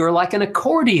 Now you're like an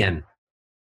accordion.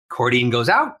 Accordion goes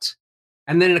out,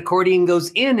 and then an accordion goes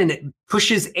in, and it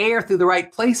pushes air through the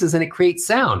right places, and it creates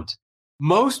sound.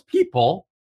 Most people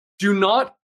do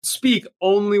not speak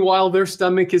only while their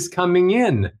stomach is coming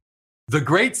in. The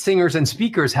great singers and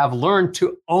speakers have learned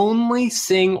to only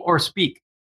sing or speak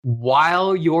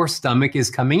while your stomach is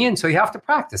coming in. So you have to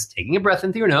practice taking a breath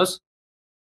in through your nose,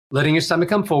 letting your stomach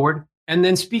come forward, and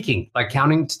then speaking, like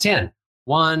counting to 10.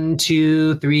 1,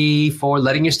 2, 3, 4,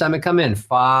 letting your stomach come in.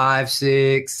 5,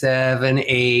 6, 7,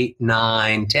 8,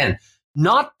 9, 10.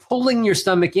 Not pulling your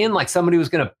stomach in like somebody was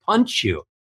going to punch you,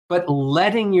 but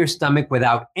letting your stomach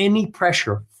without any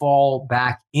pressure fall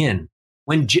back in.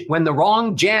 When the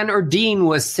wrong Jan or Dean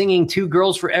was singing 2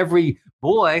 girls for every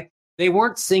boy, they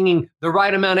weren't singing the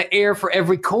right amount of air for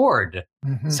every chord.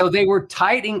 Mm-hmm. So they were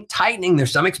tightening their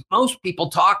stomachs. Most people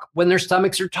talk when their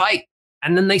stomachs are tight,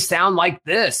 and then they sound like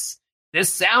this.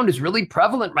 This sound is really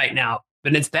prevalent right now,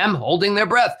 but it's them holding their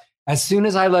breath. As soon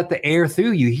as I let the air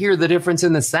through, you hear the difference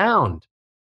in the sound.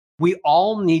 We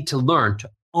all need to learn to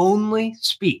only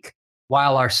speak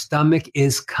while our stomach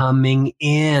is coming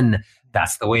in.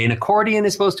 That's the way an accordion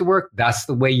is supposed to work. That's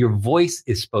the way your voice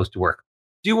is supposed to work.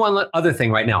 Do one other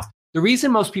thing right now. The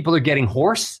reason most people are getting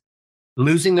hoarse,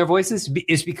 losing their voices,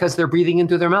 is because they're breathing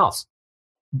into their mouths.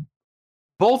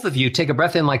 Both of you take a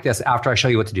breath in like this after I show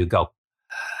you what to do. Go.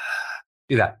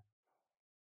 Do that.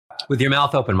 With your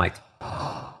mouth open, Mike. Do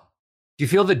you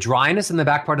feel the dryness in the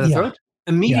back part of the throat?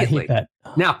 Immediately. Yeah, I hate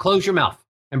that. Now close your mouth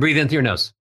and breathe into your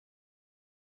nose.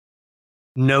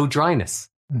 No dryness.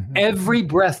 Mm-hmm. Every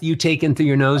breath you take in through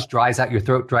your nose dries out your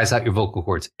throat, dries out your vocal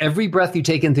cords. Every breath you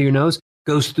take in through your nose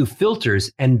goes through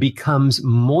filters and becomes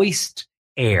moist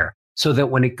air, so that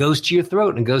when it goes to your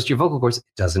throat and goes to your vocal cords, it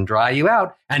doesn't dry you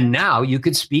out. And now you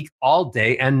could speak all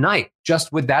day and night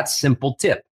just with that simple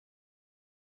tip.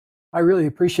 I really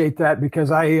appreciate that,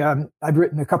 because I've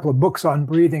written a couple of books on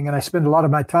breathing, and I spend a lot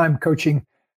of my time coaching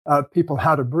people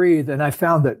how to breathe. And I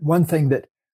found that one thing that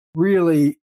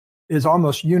really is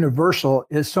almost universal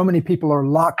is so many people are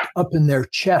locked up in their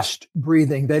chest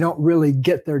breathing. They don't really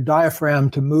get their diaphragm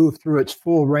to move through its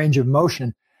full range of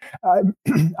motion.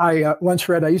 I once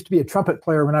read, I used to be a trumpet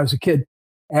player when I was a kid,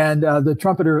 and the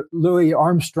trumpeter Louis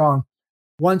Armstrong,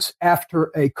 once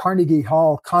after a Carnegie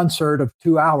Hall concert of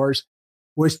 2 hours,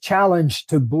 was challenged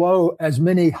to blow as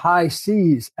many high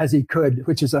C's as he could,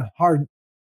 which is a hard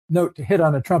note to hit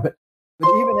on a trumpet. But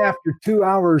even after 2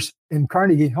 hours in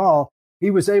Carnegie Hall,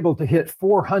 he was able to hit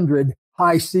 400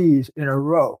 high C's in a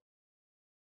row.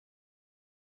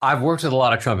 I've worked with a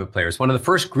lot of trumpet players. One of the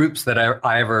first groups that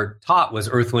I ever taught was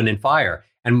Earth, Wind, and Fire.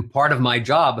 And part of my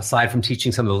job, aside from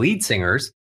teaching some of the lead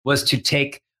singers, was to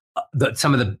take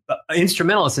some of the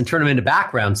instrumentalists and turn them into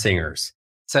background singers.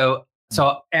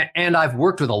 And I've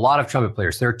worked with a lot of trumpet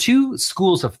players. There are two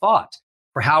schools of thought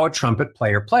for how a trumpet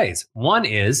player plays. One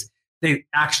is they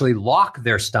actually lock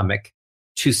their stomach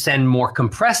to send more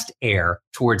compressed air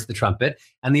towards the trumpet.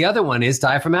 And the other one is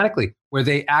diaphragmatically, where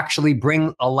they actually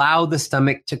allow the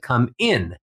stomach to come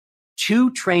in.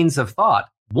 Two trains of thought.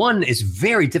 One is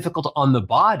very difficult on the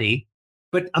body,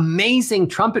 but amazing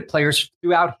trumpet players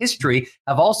throughout history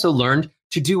have also learned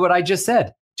to do what I just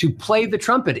said, to play the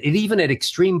trumpet, even at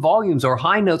extreme volumes or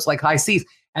high notes like high C's,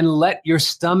 and let your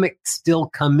stomach still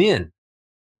come in.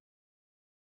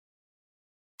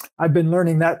 I've been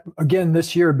learning that again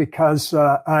this year because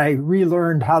I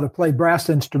relearned how to play brass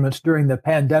instruments during the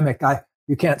pandemic.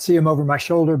 You can't see them over my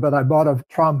shoulder, but I bought a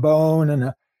trombone and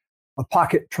a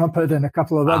pocket trumpet and a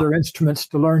couple of other instruments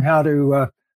to learn how to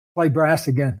play brass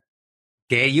again.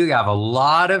 Okay, you have a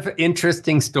lot of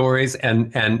interesting stories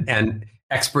and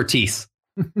expertise.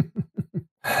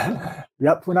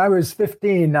 Yep. When I was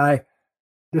 15, I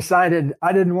decided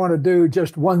I didn't want to do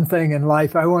just one thing in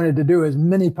life. I wanted to do as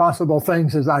many possible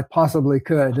things as I possibly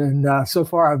could. And so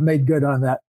far, I've made good on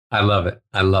that. I love it.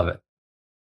 I love it.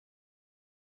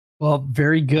 Well,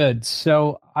 very good.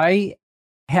 So I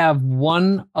have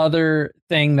one other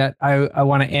thing that I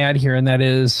want to add here, and that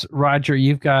is, Roger,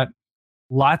 you've got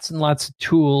lots and lots of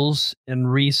tools and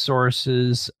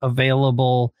resources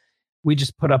available. We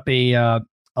just put up a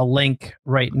link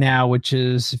right now, which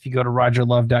is if you go to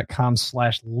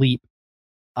rogerlove.com/leap,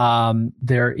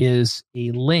 there is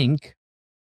a link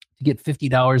to get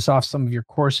 $50 off some of your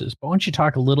courses. But why don't you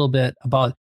talk a little bit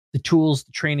about the tools,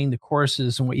 the training, the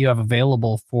courses, and what you have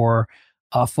available for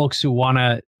folks who want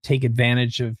to take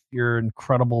advantage of your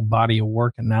incredible body of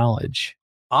work and knowledge?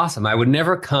 Awesome. I would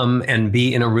never come and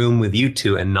be in a room with you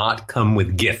two and not come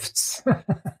with gifts.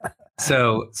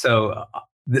 So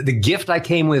the gift I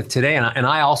came with today, and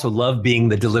I also love being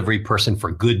the delivery person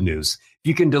for good news. If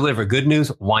you can deliver good news,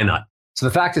 why not? So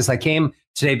the fact is, I came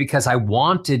today because I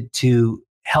wanted to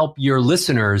help your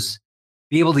listeners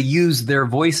be able to use their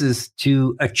voices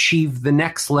to achieve the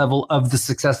next level of the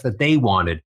success that they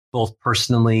wanted, both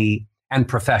personally and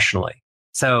professionally.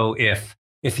 So if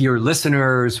your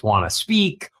listeners want to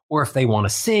speak, or if they want to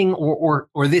sing, or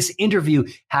this interview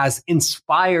has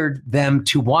inspired them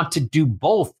to want to do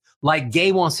both, like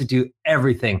Gay wants to do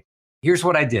everything, here's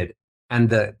what I did. And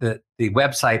the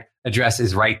website address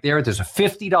is right there. There's a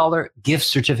 $50 gift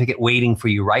certificate waiting for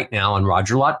you right now on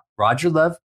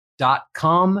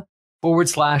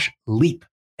rogerlove.com/leap,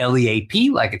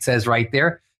 LEAP, like it says right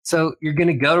there. So you're going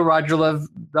to go to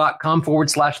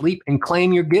rogerlove.com/leap and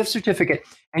claim your gift certificate.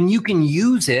 And you can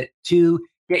use it to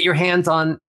get your hands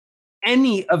on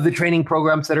any of the training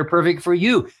programs that are perfect for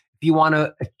you. If you want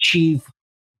to achieve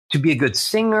to be a good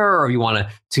singer, or you want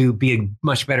to be a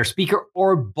much better speaker,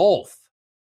 or both.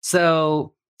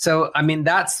 So I mean,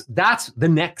 that's the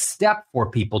next step for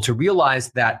people to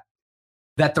realize that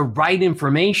the right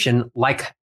information,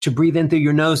 like to breathe in through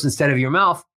your nose instead of your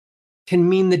mouth, can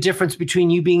mean the difference between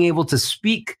you being able to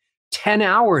speak 10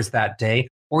 hours that day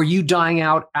or you dying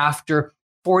out after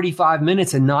 45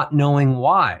 minutes and not knowing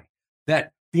why.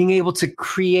 That being able to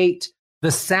create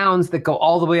the sounds that go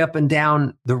all the way up and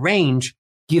down the range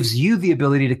gives you the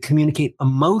ability to communicate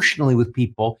emotionally with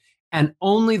people. And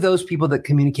only those people that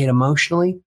communicate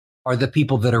emotionally are the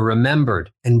people that are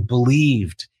remembered and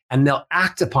believed, and they'll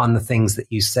act upon the things that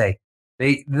you say.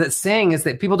 The saying is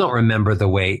that people don't remember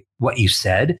what you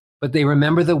said, but they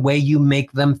remember the way you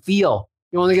make them feel.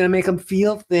 You're only going to make them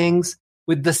feel things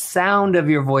with the sound of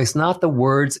your voice, not the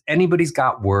words. Anybody's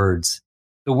got words.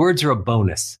 The words are a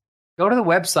bonus. Go to the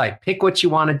website, pick what you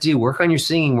want to do, work on your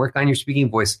singing, work on your speaking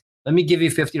voice. Let me give you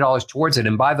 $50 towards it.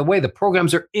 And by the way, the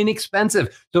programs are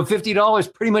inexpensive. So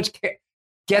 $50 pretty much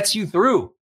gets you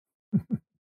through.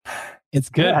 It's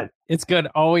good. Yeah. It's good.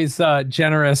 Always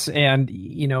generous. And,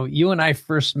 you and I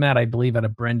first met, I believe, at a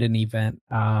Brendan event.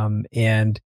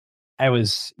 And I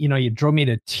was, you drove me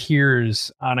to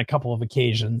tears on a couple of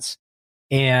occasions.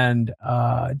 And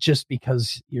just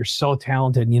because you're so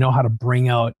talented and you know how to bring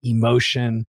out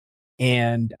emotion.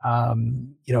 And, a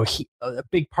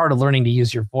big part of learning to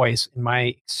use your voice, in my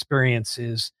experience,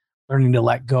 is learning to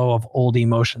let go of old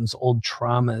emotions, old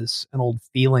traumas, and old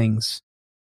feelings.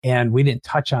 And we didn't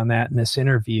touch on that in this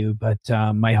interview, but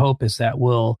my hope is that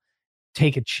we'll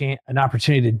take an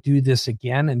opportunity to do this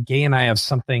again. And Gay and I have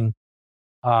something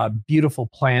beautiful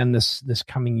planned this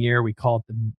coming year. We call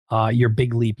it your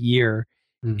Big Leap Year.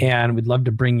 Mm-hmm. And we'd love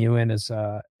to bring you in as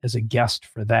a guest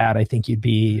for that. I think you'd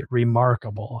be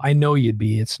remarkable. I know you'd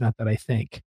be. It's not that I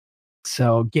think.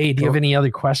 So, Gay, do you have any other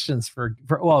questions for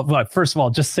well, first of all,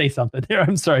 just say something there.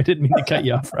 I'm sorry, I didn't mean to cut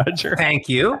you off, Roger. Thank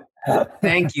you.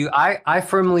 Thank you. I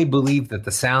firmly believe that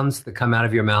the sounds that come out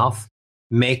of your mouth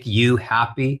make you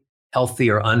happy, healthy,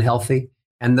 or unhealthy.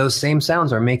 And those same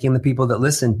sounds are making the people that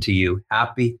listen to you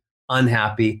happy,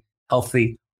 unhappy,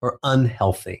 healthy, or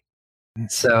unhealthy.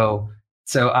 So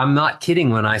I'm not kidding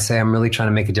when I say I'm really trying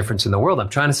to make a difference in the world. I'm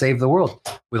trying to save the world.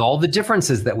 With all the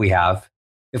differences that we have,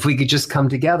 if we could just come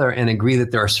together and agree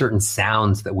that there are certain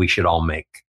sounds that we should all make,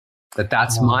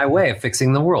 that's my way of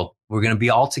fixing the world. We're going to be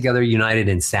all together united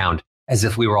in sound, as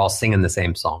if we were all singing the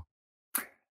same song.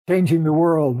 Changing the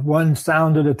world one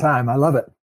sound at a time. I love it.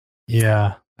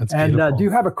 Yeah, that's beautiful. And do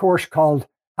you have a course called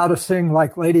How to Sing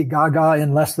Like Lady Gaga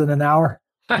in Less Than an Hour?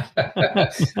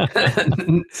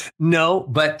 No,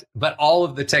 but all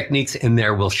of the techniques in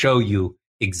there will show you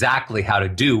exactly how to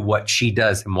do what she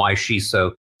does and why she's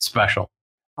so special.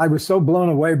 I was so blown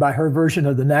away by her version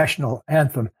of the national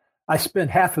anthem. I spent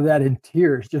half of that in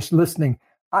tears just listening.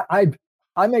 I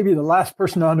may be the last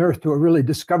person on earth to have really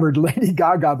discovered Lady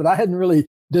Gaga, but I hadn't really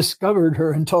discovered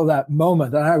her until that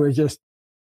moment. And I was just...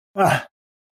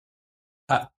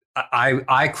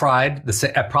 I cried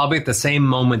probably at the same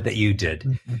moment that you did.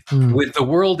 Mm-hmm. With the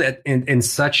world in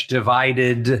such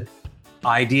divided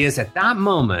ideas at that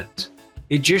moment,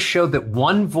 it just showed that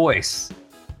one voice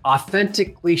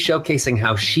authentically showcasing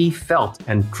how she felt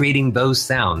and creating those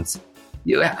sounds.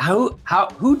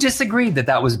 Who disagreed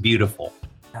that was beautiful?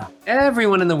 Yeah.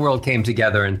 Everyone in the world came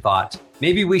together and thought,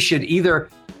 maybe we should either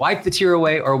wipe the tear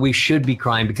away or we should be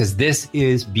crying because this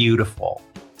is beautiful.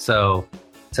 So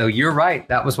you're right.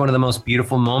 That was one of the most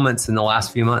beautiful moments in the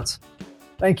last few months.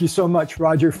 Thank you so much,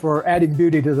 Roger, for adding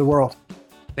beauty to the world.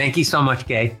 Thank you so much,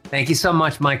 Gay. Thank you so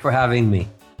much, Mike, for having me.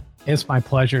 It's my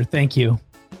pleasure. Thank you.